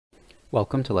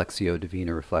Welcome to Lectio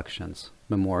Divina Reflections,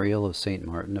 Memorial of Saint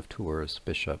Martin of Tours,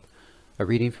 Bishop, a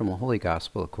reading from the Holy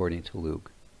Gospel according to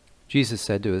Luke. Jesus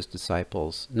said to his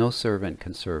disciples, "No servant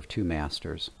can serve two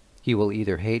masters. He will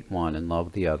either hate one and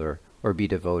love the other, or be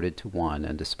devoted to one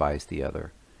and despise the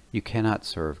other. You cannot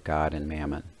serve God and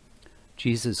mammon."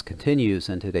 Jesus continues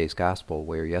in today's Gospel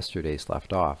where yesterday's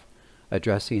left off.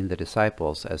 Addressing the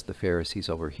disciples as the Pharisees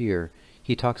over here,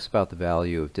 he talks about the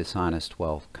value of dishonest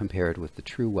wealth compared with the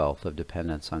true wealth of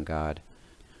dependence on God.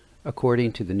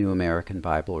 According to the New American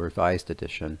Bible Revised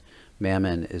Edition,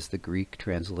 mammon is the Greek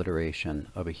transliteration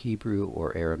of a Hebrew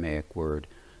or Aramaic word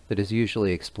that is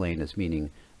usually explained as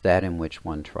meaning that in which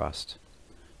one trusts.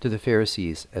 To the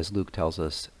Pharisees, as Luke tells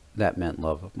us, that meant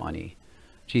love of money.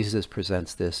 Jesus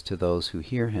presents this to those who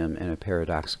hear him in a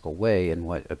paradoxical way in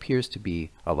what appears to be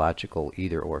a logical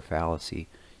either-or fallacy.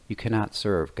 You cannot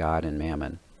serve God and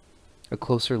mammon. A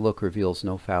closer look reveals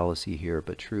no fallacy here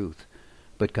but truth.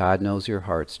 But God knows your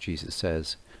hearts, Jesus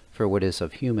says, for what is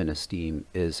of human esteem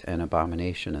is an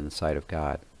abomination in the sight of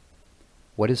God.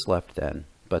 What is left then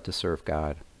but to serve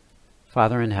God?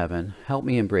 Father in heaven, help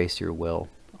me embrace your will.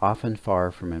 Often far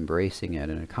from embracing it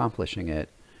and accomplishing it,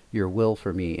 your will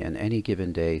for me in any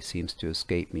given day seems to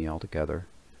escape me altogether.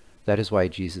 That is why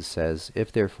Jesus says,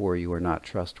 "If therefore you are not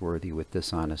trustworthy with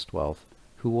dishonest wealth,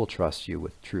 who will trust you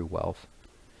with true wealth?"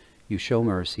 You show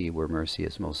mercy where mercy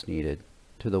is most needed,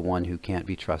 to the one who can't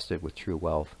be trusted with true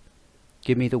wealth.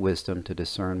 Give me the wisdom to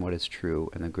discern what is true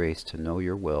and the grace to know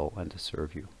your will and to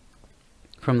serve you.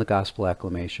 From the Gospel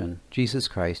Acclamation, Jesus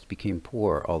Christ became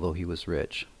poor although he was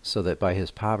rich, so that by his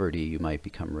poverty you might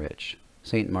become rich.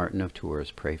 Saint Martin of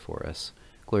Tours, pray for us.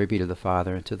 Glory be to the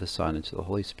Father, and to the Son, and to the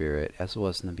Holy Spirit, as it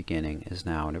was in the beginning, is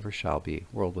now, and ever shall be,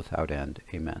 world without end.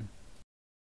 Amen.